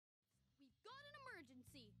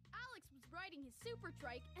Alex was riding his super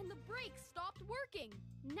trike and the brakes stopped working.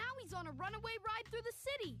 Now he's on a runaway ride through the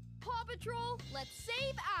city. Paw Patrol, let's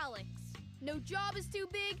save Alex. No job is too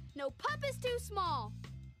big, no pup is too small.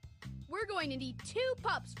 We're going to need 2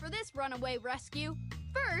 pups for this runaway rescue.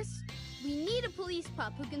 First, we need a police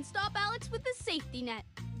pup who can stop Alex with the safety net.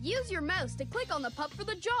 Use your mouse to click on the pup for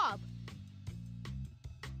the job.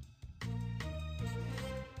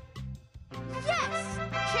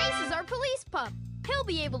 Yes! Chase is our police pup. He'll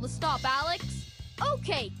be able to stop Alex.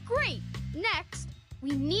 Okay, great. Next,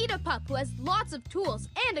 we need a pup who has lots of tools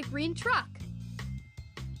and a green truck.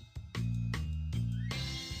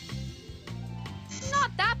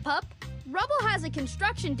 Not that pup. Rubble has a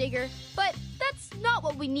construction digger, but that's not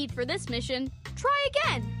what we need for this mission. Try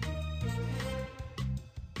again.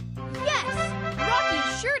 Yes!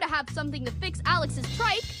 Rocky's sure to have something to fix Alex's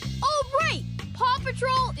trike. All right! Paw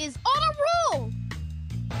Patrol is on a roll!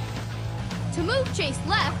 To move Chase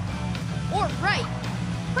left or right,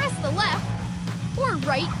 press the left or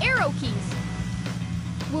right arrow keys.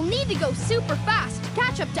 We'll need to go super fast to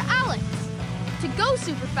catch up to Alex. To go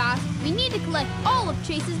super fast, we need to collect all of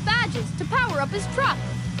Chase's badges to power up his truck.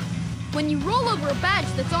 When you roll over a badge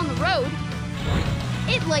that's on the road,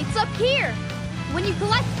 it lights up here. When you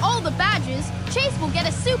collect all the badges, Chase will get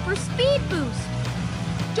a super speed boost.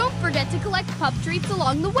 Don't forget to collect pup treats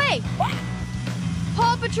along the way.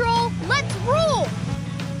 Paw Patrol, let's roll!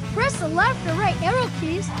 Press the left or right arrow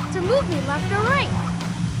keys to move me left or right.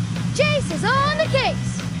 Chase is on the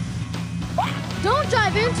case. Don't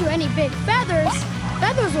dive into any big feathers.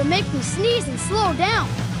 Feathers will make me sneeze and slow down.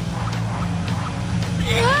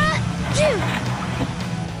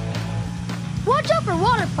 Watch out for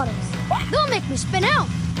water puddles. They'll make me spin out.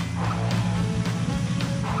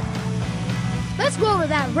 Let's go over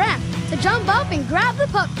that ramp to jump up and grab the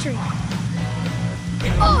pup treat.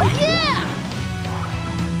 Oh yeah!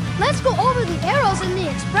 Let's go over the arrows in the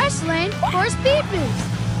express lane for a speed boost.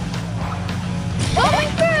 Going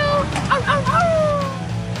through! Ow, ow, ow.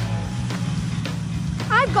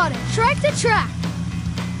 I've got a trike to track.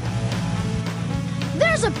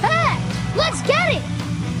 There's a badge! Let's get it!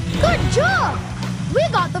 Good job! We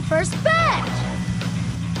got the first badge!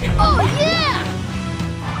 Oh yeah!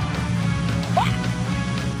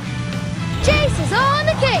 Chase is on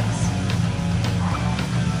the case!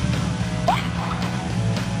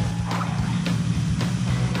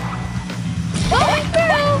 Going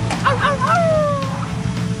through! Ow, ow, ow.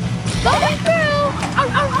 Going through! Ow,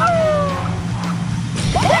 ow, ow.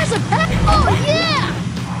 There's a pet! Oh yeah!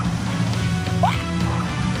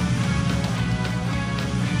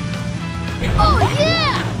 Oh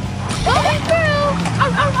yeah! Going through!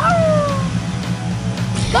 Ow, ow, ow.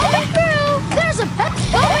 Going through! There's a pet!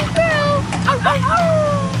 Going through! Ow, ow, ow.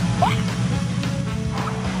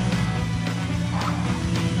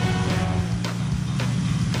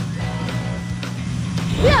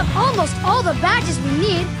 We have almost all the badges we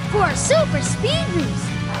need for a super speed boost.